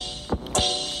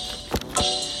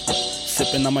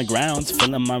Stepping on my grounds,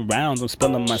 filling my rounds, I'm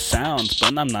spilling my sounds,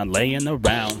 but I'm not laying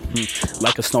around.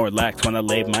 Like a Snorlax when I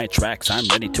lay my tracks, I'm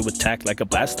ready to attack like a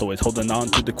Blastoise, holding on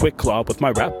to the quick claw with my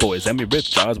rap boys, and we rip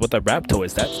jaws with our rap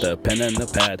toys. That's the pen and the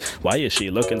pad. Why is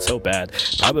she looking so bad?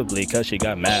 Probably cause she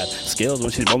got mad. Skills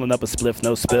when she's rolling up a spliff,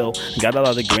 no spill. Got a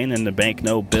lot of green in the bank,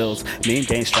 no bills. Me and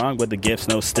gang strong with the gifts,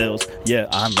 no stills. Yeah,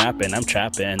 I'm rapping, I'm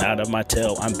trapping out of my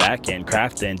till. I'm backing,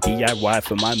 crafting, DIY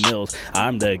for my mills.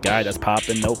 I'm the guy that's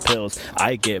popping no pills.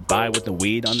 I get by with the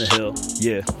weed on the hill.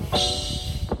 Yeah.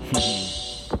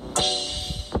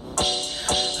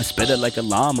 I spit it like a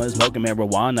llama, smoking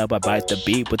marijuana. I bite the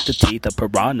beat with the teeth of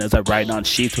piranhas. I ride on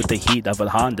sheets with the heat of a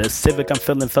Honda Civic. I'm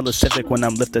feeling philosophic when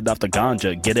I'm lifted off the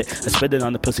ganja. Get it? I spit it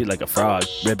on the pussy like a frog.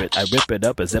 Ribbit, I rip it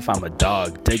up as if I'm a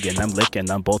dog. Digging, I'm licking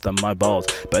on both of my balls.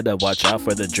 Better watch out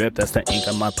for the drip, that's the ink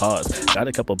on my paws. Got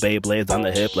a couple Beyblades on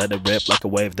the hip, let it rip like a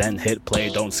wave, then hit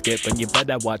play, don't skip. And you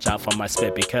better watch out for my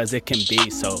spit because it can be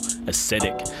so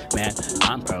acidic. Man,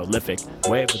 I'm prolific.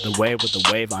 Wave with the wave with the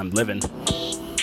wave, I'm living.